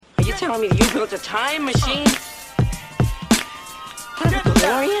telling me that you built a time machine? What, a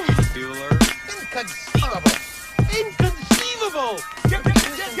DeLorean? Bueller. Inconceivable! Inconceivable!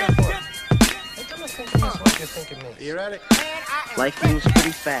 You ready? Life moves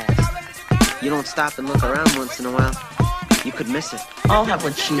pretty fast. You don't stop and look around once in a while, you could miss it. I'll have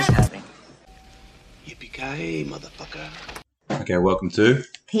what she's having. Yippee-ki-yay, motherfucker. Okay, welcome to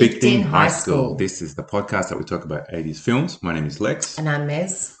Peaked in High School. This is the podcast that we talk about 80s films. My name is Lex. And I'm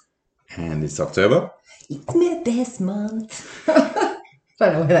Mez. And it's October. It's my best month.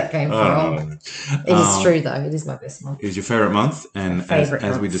 Don't know where that came from. It is true, though. It is my best month. It is your favourite month. And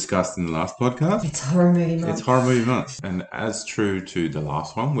as we discussed in the last podcast, It's horror movie month. it's horror movie month. And as true to the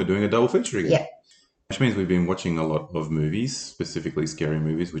last one, we're doing a double feature again. Yeah. Which means we've been watching a lot of movies, specifically scary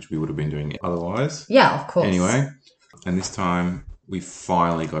movies, which we would have been doing otherwise. Yeah, of course. Anyway, and this time we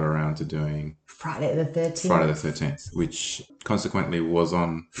finally got around to doing Friday the 13th. Friday the 13th, which consequently was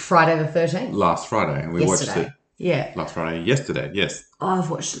on Friday the 13th. last Friday. And we watched Yesterday. it Yeah. last Friday, yesterday, yes. I've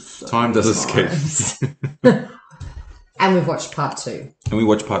watched it so Time does many escape. times. And we've watched part 2. And we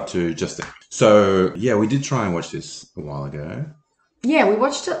watched part 2 just then. So, yeah, we did try and watch this a while ago. Yeah, we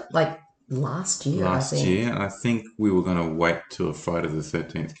watched it like last year, Last I think. year. And I think we were going to wait till Friday the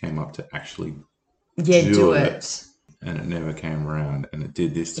 13th came up to actually Yeah, do it. it. And it never came around. And it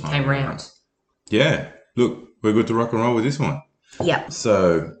did this It time. came round. Yeah. Look, we're good to rock and roll with this one. Yep.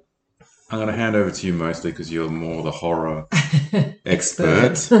 So, I'm going to hand over to you mostly because you're more the horror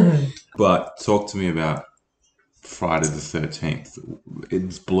expert. But talk to me about Friday the 13th.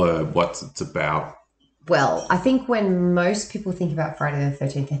 It's blurb, what it's about. Well, I think when most people think about Friday the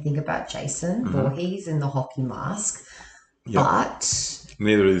 13th, they think about Jason Voorhees in the hockey mask. Yep. But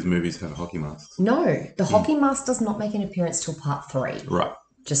Neither of these movies have hockey masks. no, the hockey mask does not make an appearance till part 3. Right.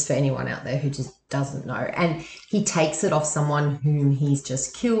 Just for anyone out there who just doesn't know. And he takes it off someone whom he's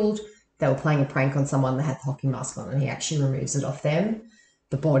just killed. They were playing a prank on someone that had the hockey mask on, and he actually removes it off them,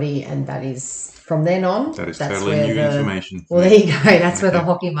 the body, and that is from then on. That is that's totally where new information. Well, there you go. That's where the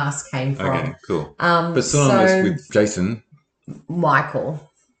hockey mask came from. Okay, cool. But still on this with Jason, Michael.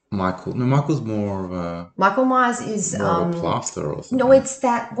 Michael. No, Michael's more of a Michael Myers is more of a plaster or something. no, it's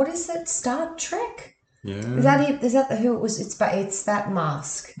that. What is it? Star Trek. Yeah. Is that it? Is that who it was? It's that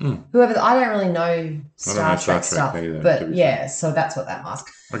mask. Whoever. I don't really know Star Trek stuff, either, but yeah. So that's what that mask.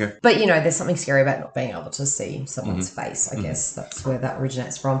 Okay. But there's something scary about not being able to see someone's face. I guess that's where that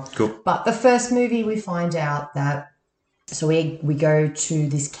originates from. Cool. But the first movie, we find out that. So we go to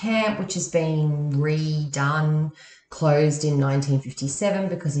this camp, which has been redone, closed in 1957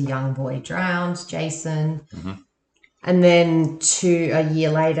 because a young boy drowned, Jason. And then a year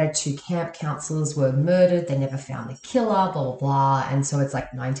later, 2 camp counselors were murdered. They never found the killer, blah, blah, blah. And so it's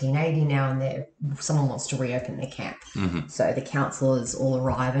like 1980 now, and someone wants to reopen their camp. So the counselors all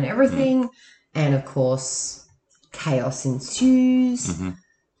arrive and everything. And, of course, chaos ensues.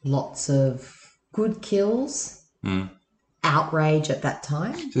 Lots of good kills. Outrage at that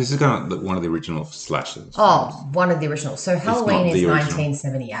time. So this is kind of one of the original slashers. Oh, one of the originals. So Halloween not is the original.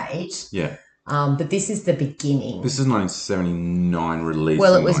 1978. Yeah. But this is the beginning. This is 1979 release.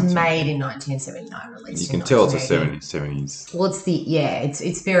 Well, it in was 19 made in 1979, released. You in can tell it's a 1980. 70s. Well,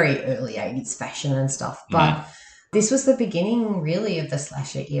 it's very early 80s fashion and stuff. But this was the beginning, really, of the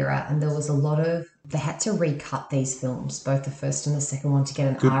slasher era, and there was a lot of. They had to recut these films, both the first and the second one, to get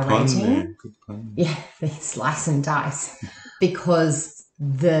an Good R pun rating. there. Good pun. Yeah, they slice and dice because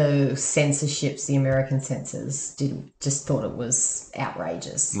the censorships, the American censors, just thought it was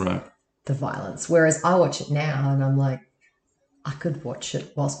outrageous. Right. The violence. Whereas I watch it now and I'm like, I could watch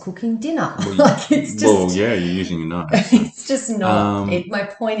it whilst cooking dinner. It's just. Well, yeah, you're using a knife. It's just not. My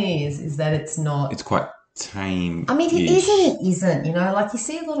point is that it's not. It's quite tame. I mean, it is and it isn't. You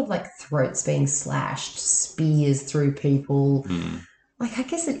see a lot of throats being slashed, spears through people. I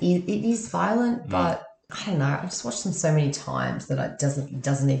guess it is violent, but I don't know. I've just watched them so many times that it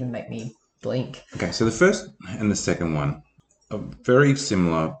doesn't even make me blink. Okay, so the first and the second one are very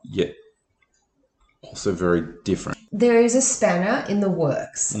similar, yet also very different. There is a spanner in the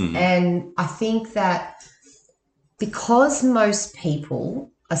works, and I think that because most people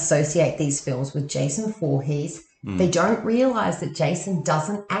associate these films with Jason Voorhees, they don't realize that Jason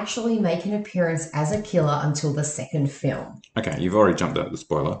doesn't actually make an appearance as a killer until the second film. Okay, you've already jumped out the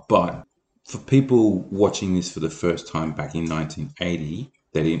spoiler, but for people watching this for the first time back in 1980,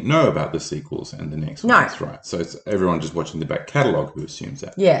 they didn't know about the sequels and the next ones, right? So it's everyone just watching the back catalogue who assumes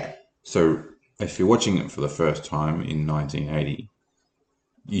that. Yeah. So if you're watching it for the first time in 1980,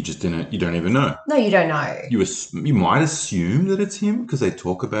 you don't even know. No, you don't know. You might assume that it's him because they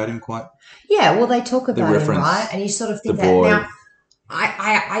talk about him quite. Yeah, well, they talk about him, reference, right? And you sort of think the that. boy. Now,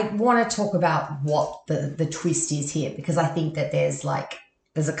 I want to talk about what the twist is here, because I think that there's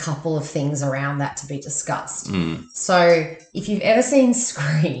a couple of things around that to be discussed. So if you've ever seen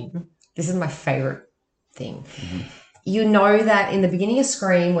Scream, this is my favorite thing. You know that in the beginning of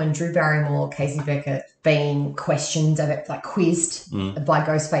Scream, when Drew Barrymore, Casey Beckett, being questioned, quizzed by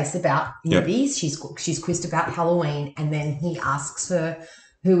Ghostface about movies, she's quizzed about Halloween, and then he asks her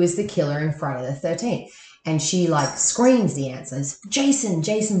who is the killer in Friday the 13th. And she screams the answers,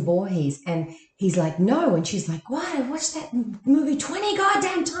 Jason Voorhees. And he's like, no. And she's like, what? I watched that movie 20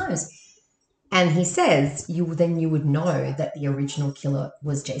 goddamn times. And he says, you would know that the original killer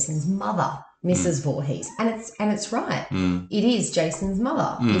was Jason's mother, Mrs. Voorhees. And it's right. It is Jason's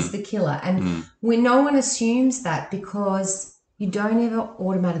mother is the killer. And when no one assumes that, because you don't ever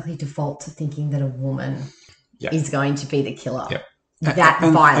automatically default to thinking that a woman is going to be the killer. Yep. That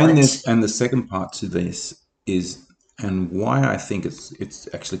violent. And the second part to this is, and why I think it's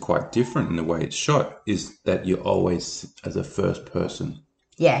actually quite different in the way it's shot, is that you're always as a first person.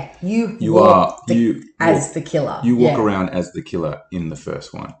 Yeah, you walk as the killer. You walk around as the killer in the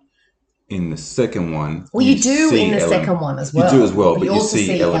first one. In the second one, well, you do in the second one as well. You do as well, but you you also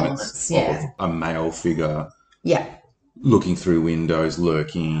see elements of yeah. a male figure. Yeah. Looking through windows,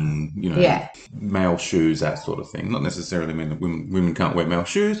 lurking, male shoes, that sort of thing. Not necessarily mean that women can't wear male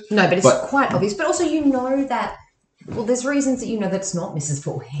shoes. No, but it's quite obvious. But also you know that, well, there's reasons that you know that it's not Mrs.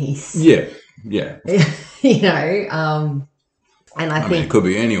 Voorhees. Yeah. And I think mean, it could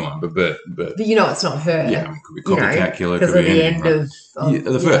be anyone, but you know it's not her. Yeah, it could be copycat killer. Because at the end of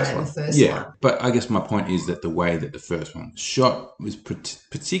the first one. The first one. But I guess my point is that the way that the first one was shot was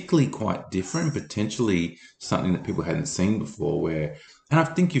particularly quite different, potentially something that people hadn't seen before. And I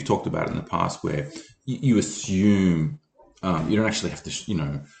think you've talked about it in the past, where you assume you don't actually have to,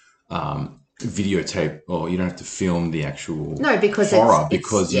 videotape, or you don't have to film the actual horror,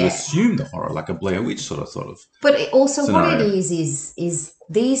 because you assume the horror, like a Blair Witch sort of. But also scenario. what it is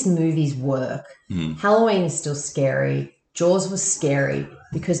these movies work. Halloween is still scary. Jaws was scary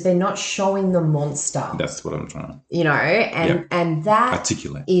because they're not showing the monster. That's what I'm trying. And that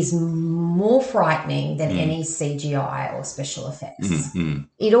articulate is more frightening than any CGI or special effects.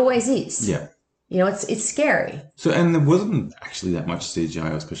 It always is. Yeah. It's scary. So, and there wasn't actually that much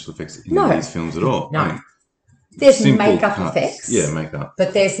CGI or special effects in these films at all. No. I mean, there's makeup effects. Yeah, makeup.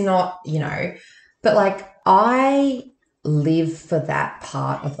 But there's not, but I live for that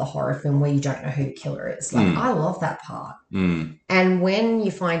part of the horror film where you don't know who the killer is. I love that part. And when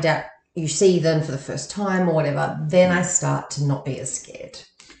you find out, you see them for the first time or whatever, then I start to not be as scared.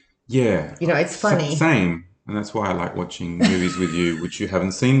 Yeah. It's funny. Same. And that's why I like watching movies with you, which you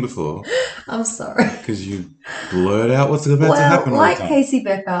haven't seen before. I'm sorry. Because you blurt out what's about to happen. Like Casey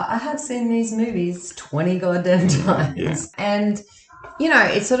Becker, I have seen these movies 20 goddamn times. Yeah. And,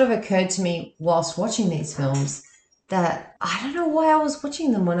 it sort of occurred to me whilst watching these films that I don't know why I was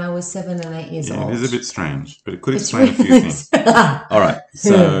watching them when I was 7 and 8 years old. It is a bit strange, but it could explain a few things. All right.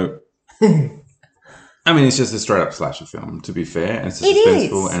 So... I mean, it's just a straight up slasher film, to be fair, and it's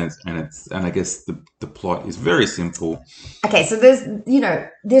suspenseful, and I guess the plot is very simple. Okay, so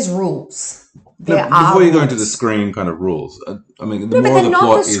there's rules. Before you go into the Scream kind of rules, I mean,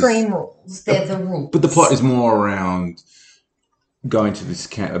 the Scream rules; they're the rules. But the plot is more around going to this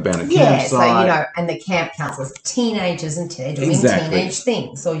abandoned campsite. Yeah, so and the camp counselors, teenagers, and they're doing teenage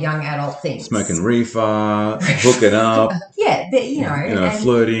things or young adult things, smoking reefer, hooking up,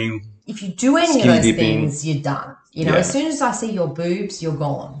 flirting. If you do any of those things, you're done. As soon as I see your boobs, you're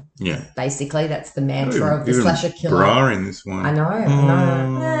gone. Yeah. Basically, that's the mantra of the slasher killer. Bra in this one. I know.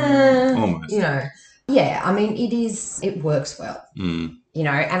 Almost. Yeah, I mean, it works well. And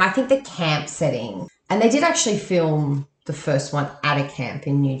I think the camp setting, and they did actually film the first one at a camp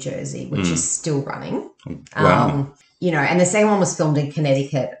in New Jersey, which is still running. Wow. And the second one was filmed in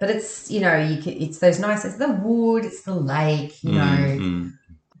Connecticut, but it's, it's those nice, it's the wood, it's the lake,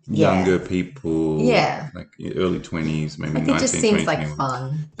 Younger people, like early 20s, maybe 19, it just seems like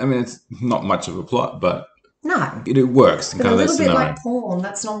fun. I mean, it's not much of a plot, but no, it works. But a little bit like porn.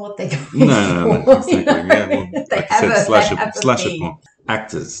 That's not what they're going for. No, exactly. Yeah, well, like I said, slasher porn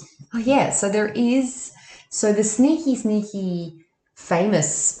actors. Oh yeah, so there is. So the sneaky,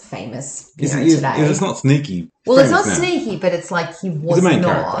 famous. Today. It's not sneaky. Well, it's not sneaky, but it's like he was the main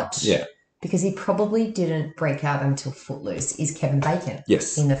not. Character. Yeah. Because he probably didn't break out until Footloose, is Kevin Bacon.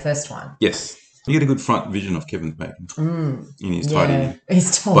 Yes. In the first one. Yes. You get a good front vision of Kevin Bacon in his Yeah, tidy.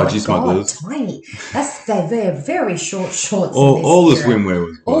 he's Budgie smugglers. tiny. They're very short shorts. All the swimwear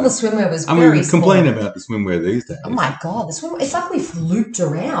was. All the swimwear was. I mean, very we complain small. about the swimwear these days. Oh my god, the swimwear! It's like we've looped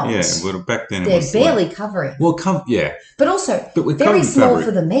around. Yeah, but back then it They're was barely like, covering. well, yeah, But also but we're very covering small fabric.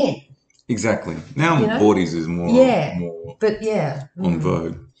 for the men. Exactly. Now You know? boardies is more But yeah, on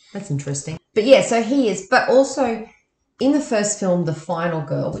vogue. that's interesting. But yeah, so he is. But also in the first film, the final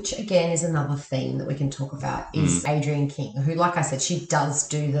girl, which again is another theme that we can talk about, is Adrienne King, who, like I said, she does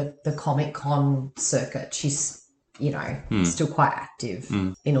do the Comic Con circuit. She's, still quite active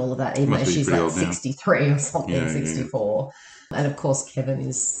in all of that, even Must though be she's pretty like old now. 63 or something, Yeah, 64. And of course, Kevin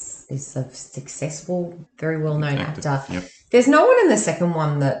is a successful, very well-known actor. Yep. There's no one in the second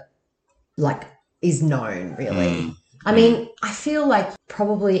one that is known really. I mean, I feel like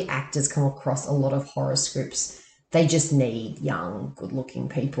probably actors come across a lot of horror scripts. They just need young, good-looking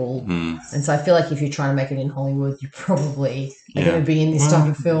people. And so I feel like if you're trying to make it in Hollywood, you probably are going to be in this type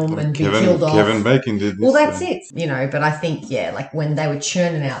of film and be killed off. Kevin Bacon did this. Well, that's it. But I think, like when they were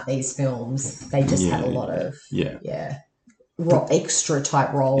churning out these films, they just had a lot of, extra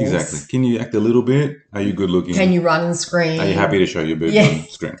type roles. Exactly. Can you act a little bit? Are you good looking? Can you run and scream? Are you happy to show your boobs on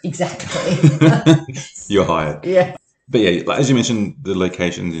screen? Exactly. You're hired. Yeah. But yeah, like, as you mentioned, the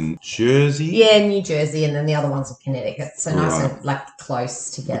locations in Jersey. Yeah, New Jersey, and then the other ones in Connecticut. So nice Right. and close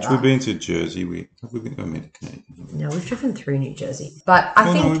together. Which we've been to Jersey. We've been to Connecticut. No, we've driven through New Jersey, but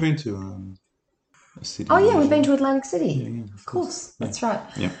I think. No, we've been to a city. Oh yeah, we've been to Atlantic City. Yeah, of course, that's right.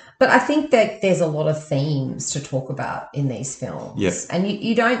 Yeah. But I think that there's a lot of themes to talk about in these films. Yeah. And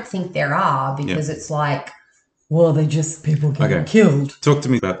you don't think there are because it's like, well, they're just people getting killed. Talk to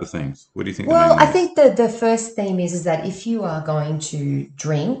me about the themes. What do you think? Well, I think the first theme is that if you are going to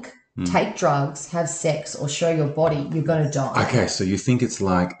drink, take drugs, have sex, or show your body, you're going to die. Okay, so you think it's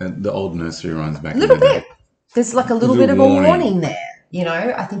like the old nursery rhymes back A little in the day. bit. There's like a little bit of a warning there.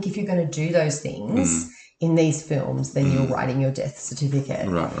 I think if you're going to do those things in these films, then you're writing your death certificate.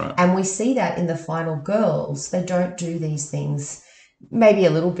 Right. And we see that in the final girls. They don't do these things, maybe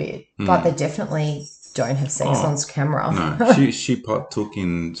a little bit, but they definitely don't have sex on camera. No, she partook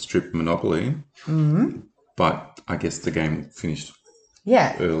in strip Monopoly, but I guess the game finished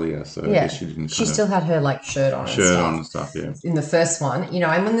earlier, so I guess she didn't. She still had her shirt on. And stuff. Yeah. In the first one,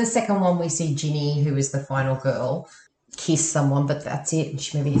 and in the second one, we see Ginny, who is the final girl, kiss someone, but that's it. And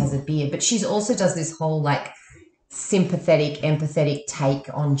she maybe has a beard, but she also does this whole sympathetic, empathetic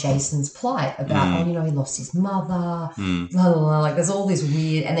take on Jason's plight about, he lost his mother, blah, blah, blah. There's all this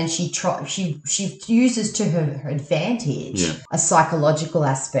weird, and then she uses to her advantage a psychological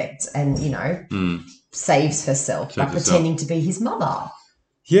aspect and, saves herself by pretending to be his mother.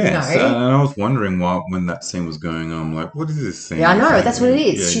 Yeah, and I was wondering why when that scene was going on, I'm like, what is this scene? Yeah, I know, that's what it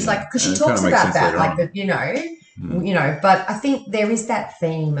is. She's because she talks about that, but I think there is that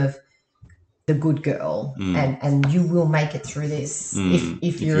theme of the good girl and you will make it through this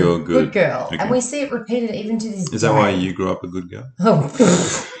if you're a good girl. Okay. And we see it repeated even to this day. Is that why you grew up a good girl?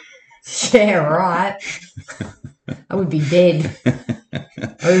 Oh, yeah, right. I would be dead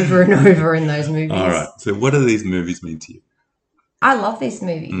over and over in those movies. All right. So what do these movies mean to you? I love these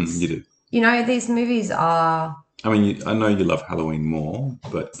movies. You do. These movies are... I mean, I know you love Halloween more,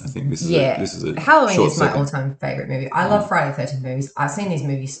 but I think this is a Halloween short is my second. all-time favorite movie. I love Friday the 13th movies. I've seen these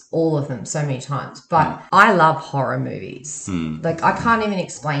movies, all of them, so many times. But I love horror movies. I can't even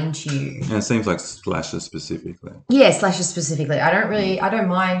explain to you. And it seems like slasher specifically. Yeah, slasher specifically. I don't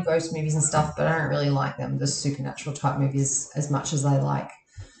mind ghost movies and stuff, but I don't really like them, the supernatural type movies, as much as I like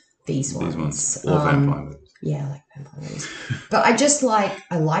these ones. Or vampire movies. Yeah, I like vampire movies. But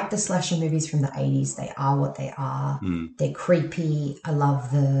I like the slasher movies from the 80s. They are what they are. They're creepy. I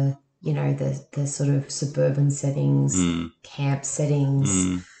love the sort of suburban settings, camp settings.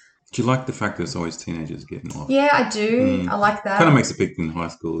 Do you like the fact that it's always teenagers getting off? Yeah, I do. I like that. Kind of makes it picked in high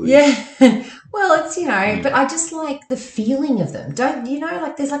school. Yeah. Well, it's, but I just like the feeling of them.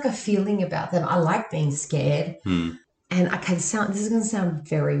 There's a feeling about them. I like being scared. And this is going to sound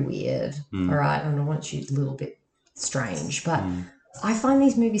very weird, all right? And I want you a little bit strange, but I find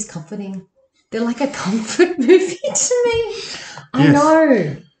these movies comforting. They're like a comfort movie to me. I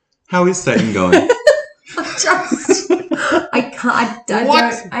know. How is Satan going?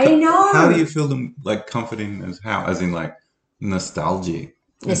 I know. How do you feel them comforting as how? As in nostalgic?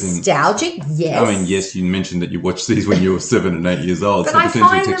 Nostalgic, yes. I mean, yes, you mentioned that you watched these when you were 7 and 8 years old. But so I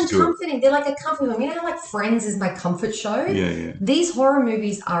find them textual. comforting. They're like a comfort film. How Friends is my comfort show? Yeah. These horror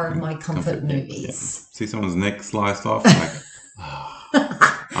movies are my comfort movies. Yeah. See someone's neck sliced off,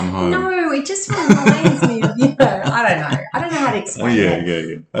 I'm home. No, it just reminds me of, I don't know how to explain Yeah, it.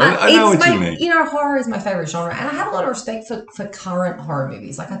 yeah, yeah. I know what you mean. You know, horror is my favorite genre, and I have a lot of respect for current horror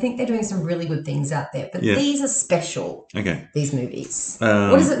movies. Like, I think they're doing some really good things out there, but Yeah. these are special. Okay. These movies.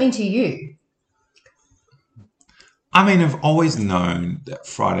 What does it mean to you? I mean, I've always known that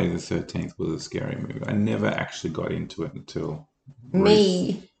Friday the 13th was a scary movie. I never actually got into it until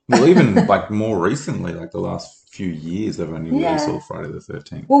Me. Well, even like more recently, like the last few years, I've only really Yeah. saw Friday the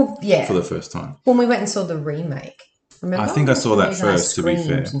 13th Well, yeah. for the first time. When we went and saw the remake. Remember? I think I saw that When you guys first, to be fair.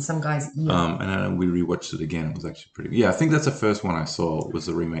 screamed in some guy's ear. And then we rewatched it again. It was actually pretty. Yeah, I think that's the first one I saw was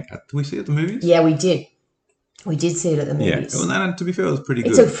the remake. Did we see it at the movies? Yeah, we did. We did see it at the movies. Yeah, and to be fair, it was pretty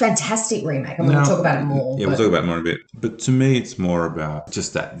good. It's a fantastic remake. I'm going to talk about it more. Yeah, we'll talk about it more in a bit. But to me, it's more about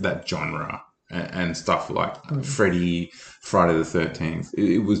just that genre and stuff like Freddy, Friday the 13th.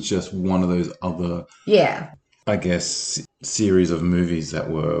 It was just one of those other, I guess, series of movies that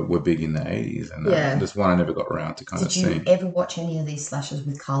were big in the 80s. And this one I never got around to kind of seeing. Did you ever watch any of these slashes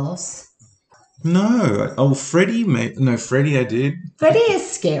with Carlos? No. Oh, Freddy I did. Freddy is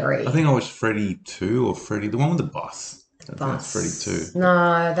scary. I think I watched Freddy 2 or Freddy, the one with the bus. That's Freddy 2.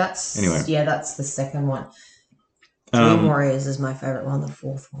 No, that's... Anyway. Yeah, that's the second one. Dream Warriors is my favourite one, the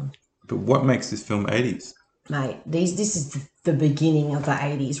fourth one. But what makes this film 80s? Mate, this is the beginning of the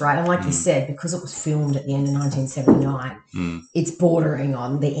 80s, right? And like you said, because it was filmed at the end of 1979, it's bordering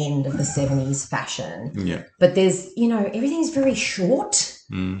on the end of the 70s fashion. Yeah. But there's, everything's very short.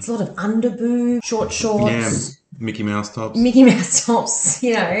 It's a lot of underboob, short shorts. Yeah, Mickey Mouse tops. Mickey Mouse tops,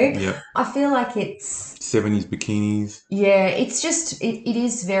 Yeah. I feel like it's... 70s bikinis. Yeah, it's just, it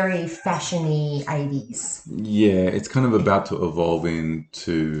is very fashion-y 80s. Yeah, it's kind of about to evolve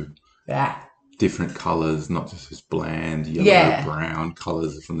into... Yeah. Different colours, not just this bland yellow, brown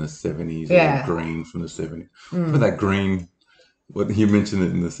colours from the 70s or green from the 70s. But that green, what you mentioned it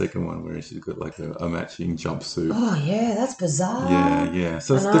in the second one where she's got like a matching jumpsuit. Oh, yeah, that's bizarre. Yeah.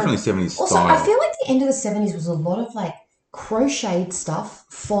 So it's definitely 70s also, style. I feel like the end of the 70s was a lot of like crocheted stuff,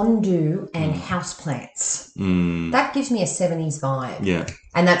 fondue, and houseplants. That gives me a 70s vibe. Yeah.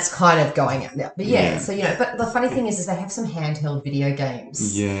 And that's kind of going out now. But so, but the funny thing is they have some handheld video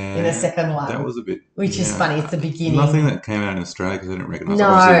games in the second one. That was a bit... Which is funny. It's the beginning. Nothing that came out in Australia because I didn't recognise it. No,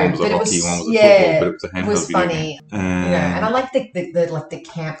 obviously one was a but hockey, it was, one was a football, but it was a handheld it was video funny. game. And I like the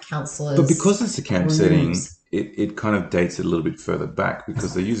camp counsellors. But because it's a camp setting... It kind of dates it a little bit further back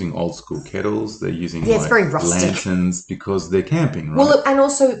because they're using old school kettles. They're using it's very rustic. Lanterns because they're camping, right? Well, and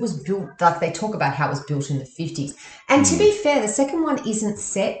also it was built, like they talk about how it was built in the 50s. And to be fair, the second one isn't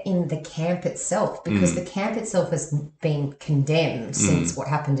set in the camp itself because the camp itself has been condemned since what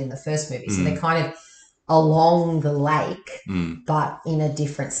happened in the first movie. So they're kind of along the lake, but in a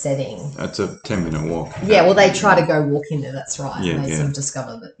different setting. It's a 10-minute walk. Yeah, well, they try to go walk in there, that's right. Yeah, and they sort of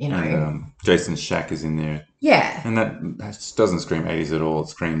discover that, And Jason Shack is in there. Yeah. And that doesn't scream 80s at all. It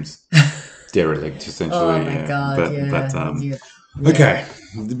screams derelict, essentially. Oh, my God, Okay,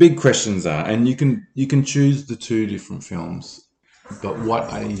 the big questions are, and you can choose the two different films, but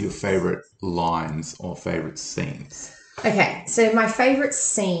what are your favourite lines or favourite scenes? Okay, so my favourite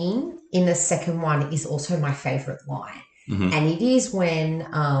scene in the second one is also my favourite line. And it is when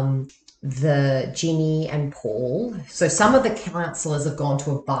the Ginny and Paul, so some of the counsellors have gone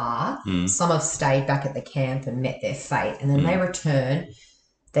to a bar, some have stayed back at the camp and met their fate, and then they return,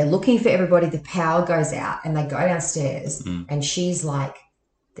 they're looking for everybody, the power goes out, and they go downstairs, and she's like,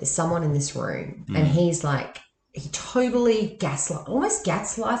 there's someone in this room, and he's like, he totally almost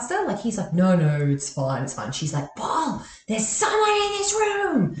gaslights her. Like he's like, no, it's fine. She's like, Paul, there's someone in this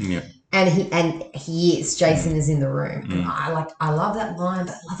room. Yeah. And he is. Jason is in the room. And I love that line,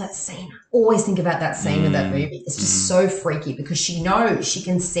 but I love that scene. I always think about that scene of that movie. It's just so freaky because she knows, she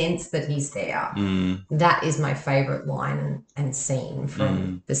can sense that he's there. That is my favourite line and scene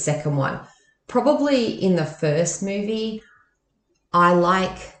from the second one. Probably in the first movie, I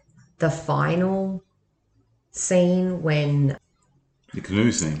like the final scene when... The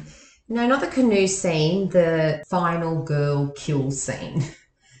canoe scene? No, not the canoe scene. The final girl kill scene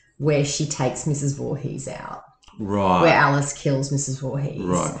where she takes Mrs. Voorhees out. Right. Where Alice kills Mrs. Voorhees.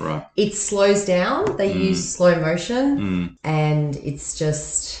 Right. It slows down. They use slow motion and it's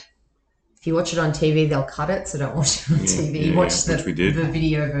just... If you watch it on TV, they'll cut it, so don't watch it on TV. Watch the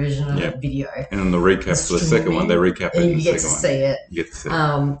video version of the video. And on the recap for the second one, they recap it in the second one. You get to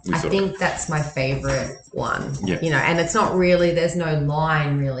see it. I think that's my favourite one. Yeah. And it's not really, there's no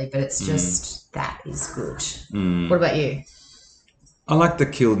line really, but it's just, that is good. What about you? I like the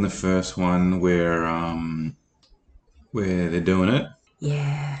kill in the first one where they're doing it.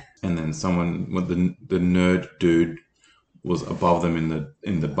 Yeah. And then someone, the nerd dude was above them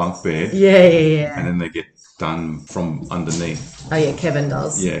in the bunk bed. Yeah. And then they get done from underneath. Oh yeah, Kevin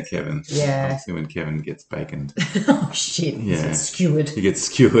does. Yeah, Kevin. Yeah. Obviously when Kevin gets baconed. Oh shit! Yeah. It's skewered. He gets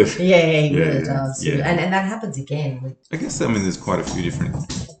skewered. Yeah, he Yeah, really yeah, does. yeah. And that happens again. I guess, there's quite a few different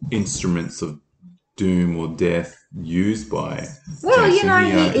instruments of doom or death used by Well,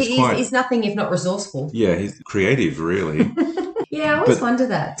 Jason. he's nothing if not resourceful. Yeah, he's creative, really. Yeah, I always wonder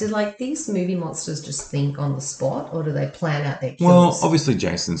that. Do these movie monsters just think on the spot, or do they plan out their kills? Well, obviously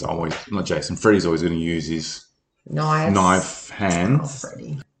Freddy's always going to use his knife hands. Oh,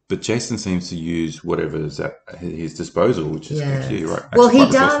 Freddy. But Jason seems to use whatever's at his disposal, which is actually right. Well, he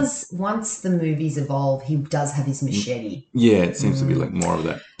quite resourceful. does. Once the movies evolve, he does have his machete. Yeah, it seems to be like more of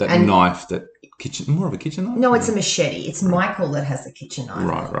that knife, more of a kitchen knife? No, it's a machete. It's Michael that has the kitchen knife.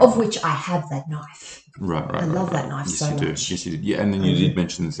 Right. Of which I have that knife. Right. I love that knife so much. Yes, you did. Yeah, and then you did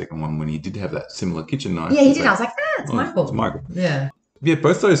mention the second one when he did have that similar kitchen knife. Yeah, he did. I was like, it's Michael. It's Michael. Yeah. Yeah,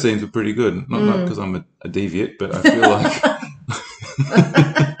 both those scenes were pretty good. Not because I'm a deviant, but I feel like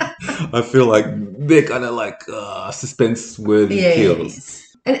I feel like they're kind of like suspense-worthy kills.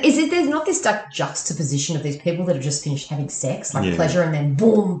 Yes. And there's not this juxtaposition of these people that have just finished having sex, like pleasure, and then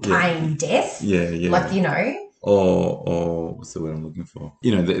boom, pain, death. Yeah. Like, Or what's the word I'm looking for?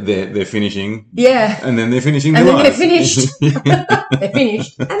 They're finishing. Yeah. And then they're finishing. And then they're finished. They're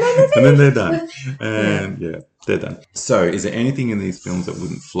finished. And then they're done. And they're done. So, is there anything in these films that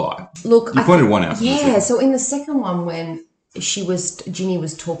wouldn't fly? Look, you pointed one out. Yeah. So in the second one, when Ginny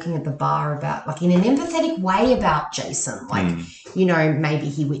was talking at the bar about, like, in an empathetic way about Jason, like, maybe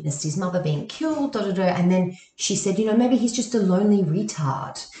he witnessed his mother being killed, and then she said, maybe he's just a lonely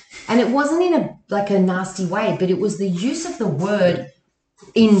retard. And it wasn't in a nasty way, but it was the use of the word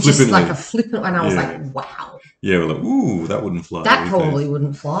in just like a flippant, and I was like, wow. Yeah, we're like, ooh, that wouldn't fly. That probably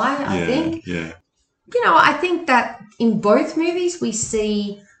wouldn't fly, I think. Yeah. I think that in both movies we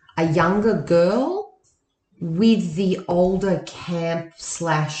see a younger girl with the older camp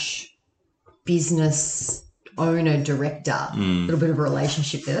 / business owner director. A little bit of a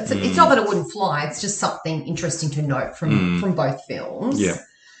relationship there. It's not that it wouldn't fly. It's just something interesting to note from both films. Yeah.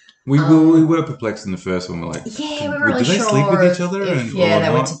 We were perplexed in the first one. We're like, we were really did they sure sleep with each other? They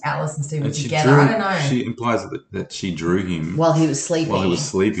went to Alice and Steve together. I don't know. She implies that she drew him while he was sleeping.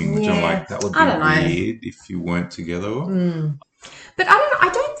 Which I'm like, that would be weird if you weren't together. But I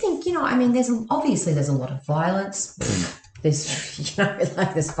don't think, there's a lot of violence. There's,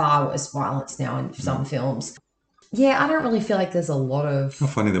 there's far worse violence now in some films. Yeah, I don't really feel like there's a lot of... How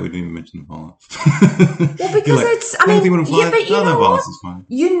funny that we didn't even mention the violence. Well, because it's... anything would apply. But no violence is fine.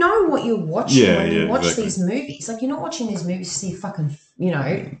 You know what you're watching when you watch these movies. Like, you're not watching these movies to see fucking,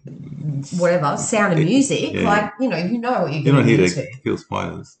 whatever, Sound of Music. Yeah. Like, you know what you're going into. You're not here to kill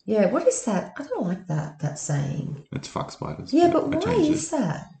spiders. Yeah, what is that? I don't like that saying. It's fuck spiders. Yeah, but why is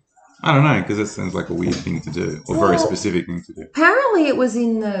that? I don't know, because that sounds like a weird thing to do, or very specific thing to do. Apparently it was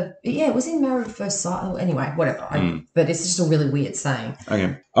in Married at First Sight. Anyway, whatever. But it's just a really weird saying.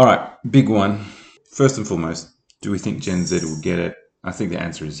 Okay. All right. Big one. First and foremost, do we think Gen Z will get it? I think the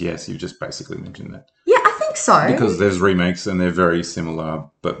answer is yes. You've just basically mentioned that. Yeah, I think so. Because there's remakes and they're very similar,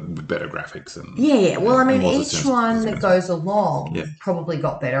 but with better graphics. And yeah. Well, each one that goes along probably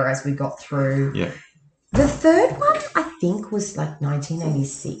got better as we got through. Yeah. The third one, I think, was like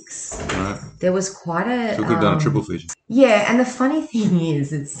 1986. Right. There was quite a... So we could have done a triple feature. Yeah, and the funny thing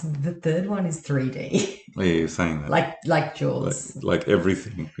is, the third one is 3D. Oh, yeah, you're saying that. Like Jaws. Like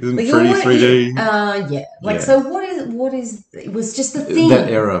everything. Isn't 3D? Yeah. So what is... It was just the thing. That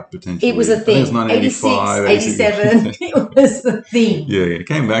era, potentially. It was a thing. I think it was 1985, 87. It was the thing. Yeah. It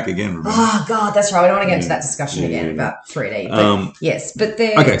came back again, remember? Oh, God, that's right. I don't want to get into that discussion again about 3D. But yes, but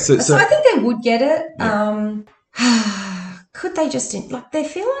they... Okay, so I think they would get it. Yeah. Could they just...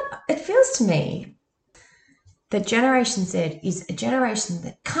 It feels to me that Generation Z is a generation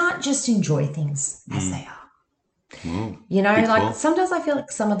that can't just enjoy things as they are. Well, sometimes I feel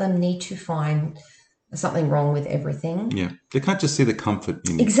like some of them need to find something wrong with everything. Yeah. They can't just see the comfort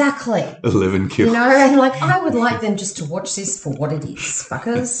in 11 kills. And I would like them just to watch this for what it is,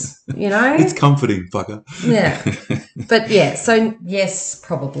 fuckers. It's comforting, fucker. Yeah. But yeah, so yes,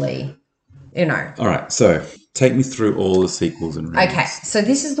 probably. All right, so take me through all the sequels and remakes. Okay, so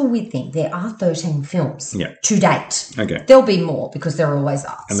this is the weird thing. There are 13 films to date. Okay. There'll be more because there always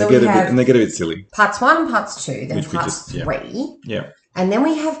are. And, they get a bit silly. Parts 1 and parts 2, then parts 3. Yeah. And then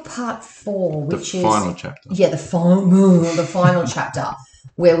we have part 4, which is... The final chapter. Yeah, the final chapter,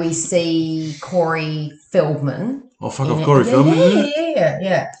 where we see Corey Feldman. Oh, fuck off, Corey Feldman,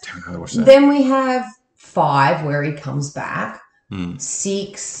 Yeah. Damn, I gotta watch that. Then we have 5, where he comes back.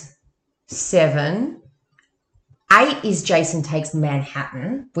 6, 7, 8 is Jason Takes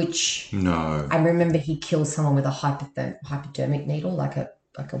Manhattan, which No. I remember he kills someone with a hypodermic needle, like a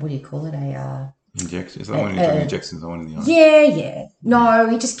what do you call it? Injection. Is that one of the injections? I one in the eye. Yeah. No,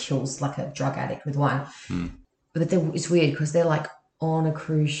 he just kills like a drug addict with one. But it's weird because they're like on a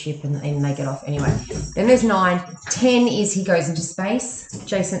cruise ship and they get off anyway. Then there's 9. 10 is he goes into space.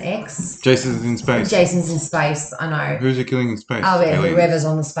 Jason X. Jason's in space. Jason's in space. I know. Who's he killing in space? Oh, yeah, Aliens. whoever's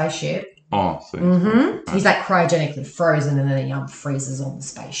on the spaceship. Oh, so He's like cryogenically frozen and then he freezes on the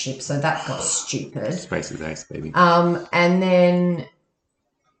spaceship. So that got stupid. Space is ace, baby. And then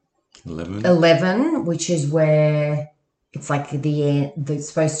 11, which is where it's like the end. It's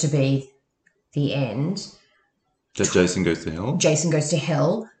supposed to be the end. That Jason goes to hell? Jason goes to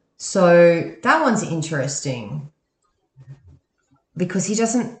hell. So that one's interesting because he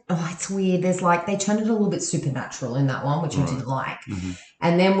doesn't. Oh, it's weird. There's like they turned it a little bit supernatural in that one, which I didn't like.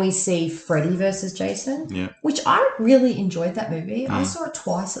 And then we see Freddy versus Jason, which I really enjoyed that movie. I saw it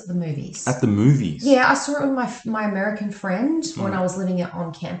twice at the movies. At the movies? Yeah, I saw it with my American friend when I was living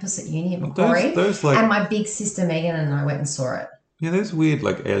on campus at uni at Macquarie. Those like, and my big sister Megan and I went and saw it. Yeah, there's weird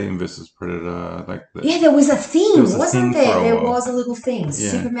like Alien versus Predator. Yeah, there was a thing, wasn't there? There was a little thing. Yeah.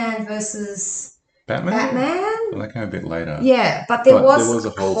 Superman versus Batman? Well, that came a bit later. Yeah, but there was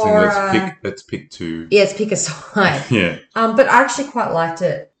a whole thing. Let's pick two. Yeah, let's pick a side. Yeah. But I actually quite liked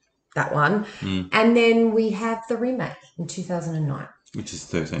it, that one. And then we have the remake in 2009. Which is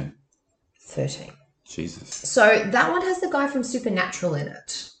 13. 13. Jesus. So that one has the guy from Supernatural in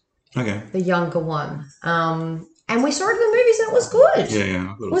it. Okay. The younger one. And we saw it in the movies and it was good.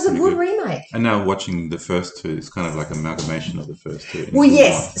 Yeah. It was a good remake. And now watching the first two, it's kind of like an amalgamation of the first two. Well,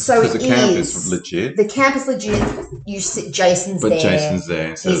 yes. So because the camp is legit. The camp is legit. You see Jason's there. But Jason's there.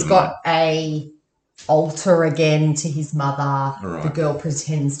 He's got a altar again to his mother. Right. The girl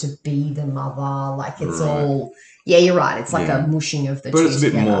pretends to be the mother. Like it's all... Yeah, you're right. It's like a mushing of the two. But it's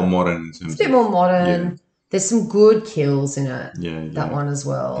a bit more modern in terms It's a bit more modern. Yeah. There's some good kills in it. Yeah. That one as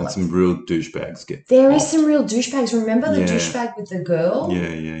well. And some real douchebags get There off. is some real douchebags. Remember the douchebag with the girl? Yeah.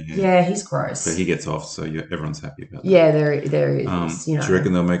 Yeah, he's gross. But he gets off, so everyone's happy about that. Yeah, there is. Do you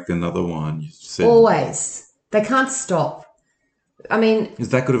reckon they'll make another one? You said, always. They can't stop. I mean... Is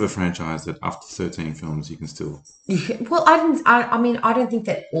that good of a franchise that after 13 films you can still... Well, I don't think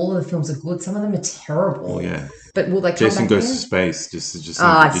that all of the films are good. Some of them are terrible. Well, yeah. But will they come Jason back Goes in? to Space just it's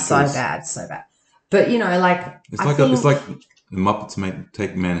ridiculous. so bad. But, like... It's like the Muppets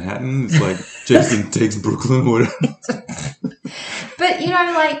take Manhattan. It's like Jason takes Brooklyn or whatever. But,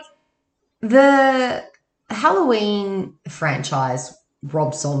 the Halloween franchise,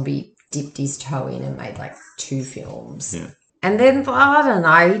 Rob Zombie dipped his toe in and made, 2 films. Yeah. And then, I don't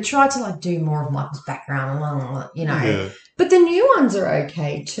know, he tried to, do more of Michael's background, Yeah. But the new ones are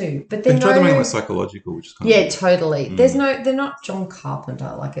okay too. But they try to make them psychological, which is kind of... totally. They're not John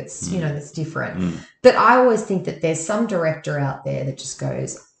Carpenter. It's, it's different. But I always think that there's some director out there that just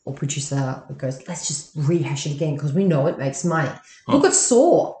goes, or producer that goes, let's just rehash it again because we know it makes money. Look at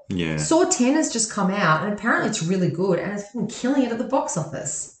Saw. Yeah. Saw 10 has just come out and apparently it's really good and it's been killing it at the box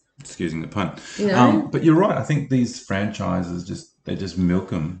office. Excusing the pun. But you're right. I think these franchises they just milk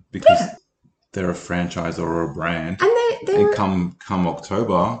them because they're a franchise or a brand. And come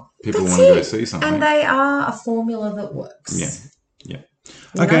October, people want to go see something. And they are a formula that works. Yeah.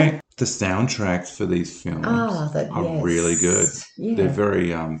 Okay. The soundtracks for these films are really good. Yeah. They're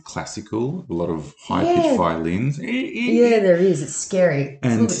very classical, a lot of high-pitched violins. Yeah, there is. It's scary. It's a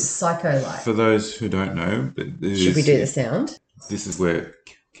little bit psycho-like. For those who don't know... Should we do the sound? This is where...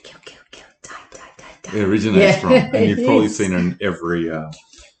 Kill, die. It originates from. And you've probably seen it in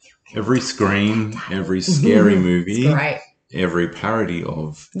every screen, every scary movie. It's great. Every parody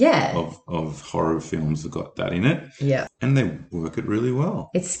of horror films have got that in it. Yeah. And they work it really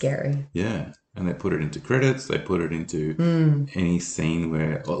well. It's scary. Yeah. And they put it into credits, they put it into any scene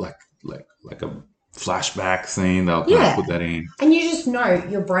where like a flashback scene, they'll kind of put that in. And you just know,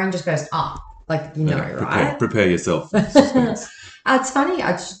 your brain just goes, right? Prepare yourself. It's funny,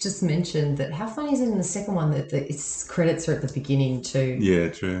 I just mentioned that how funny is it in the second one that its credits are at the beginning too? Yeah,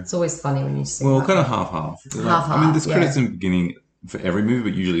 true. It's always funny when you see kind of half-half. There's credits in the beginning for every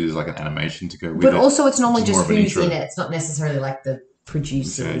movie, but usually there's an animation to go with it. But also it's normally just who's in it. It's not necessarily the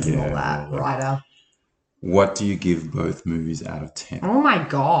producers and all that, writer. What do you give both movies out of 10? Oh my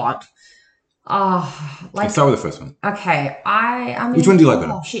God. Let's start with the first one. Okay, I mean... Which one do you like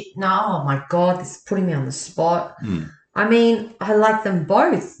better? Oh, shit. No, oh my God, this is putting me on the spot. I mean, I like them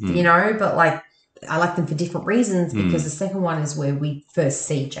both, but I like them for different reasons because the second one is where we first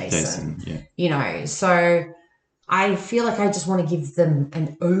see Jason. Yeah. So I feel like I just want to give them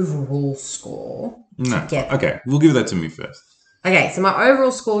an overall score. No. Together. Okay, we'll give that to me first. Okay, so my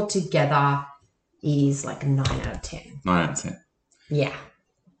overall score together is like 9 out of 10. 9 out of 10. Yeah.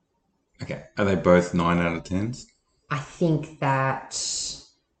 Okay. Are they both 9 out of 10s? I think that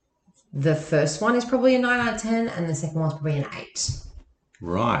the first one is probably a 9 out of 10 and the second one's probably an 8.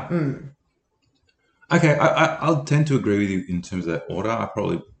 Right. Okay, I'll tend to agree with you in terms of that order. I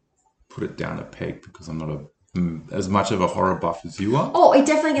probably put it down a peg because I'm not as much of a horror buff as you are. Oh, it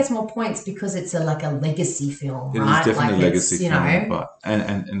definitely gets more points because it's a legacy film, right? It is definitely like a legacy film, know. but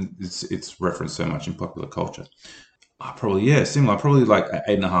and it's referenced so much in popular culture. I probably similar. Probably like an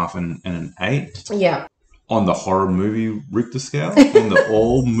 8.5 and an 8. Yeah. On the horror movie Richter scale, on the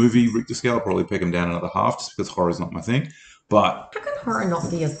all movie Richter scale, I'll probably peg them down another half just because horror is not my thing. But how can horror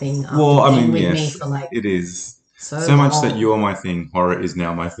not be a thing? Well, I mean, with yes, me for like it is. So much that you are my thing, horror is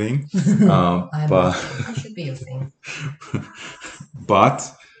now my thing. But I should be a thing. But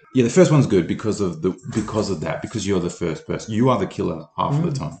yeah, the first one's good because of that, because you're the first person. You are the killer half of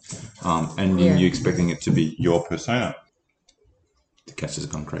the time. And you're expecting it to be your persona. The cat has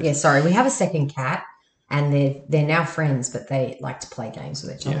gone crazy. Yeah, sorry. We have a second cat and they're now friends, but they like to play games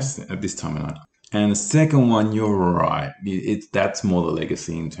with each other. Yes, at this time of night. And the second one, you're right. That's more the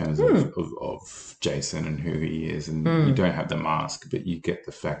legacy in terms of Jason and who he is. And you don't have the mask, but you get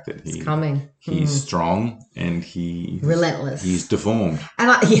the fact that he's strong and he's relentless. He's deformed.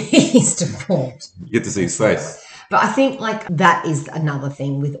 And he's deformed. You get to see his face. But I think like that is another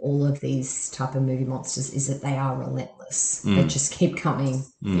thing with all of these type of movie monsters is that they are relentless. They just keep coming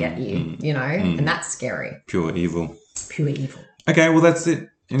at you, you know, and that's scary. Pure evil. Pure evil. Okay, well, that's it.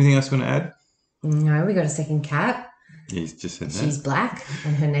 Anything else you want to add? No, we got a second cat. Yeah, you just said that. She's black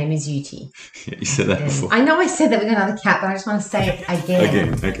and her name is Yuti. Yeah, you said that before. I know I said that we got another cat, but I just want to say it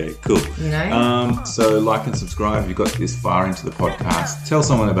again. Okay, cool. You know? So like and subscribe if you got this far into the podcast. Tell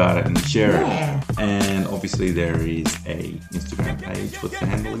someone about it and share it. And obviously there is a Instagram page. What's the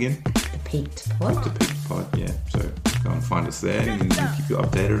handle again? The Peaked Pod. The Peaked Pod, yeah. So go and find us there and we'll keep you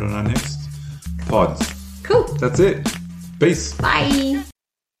updated on our next pods. Cool. That's it. Peace. Bye.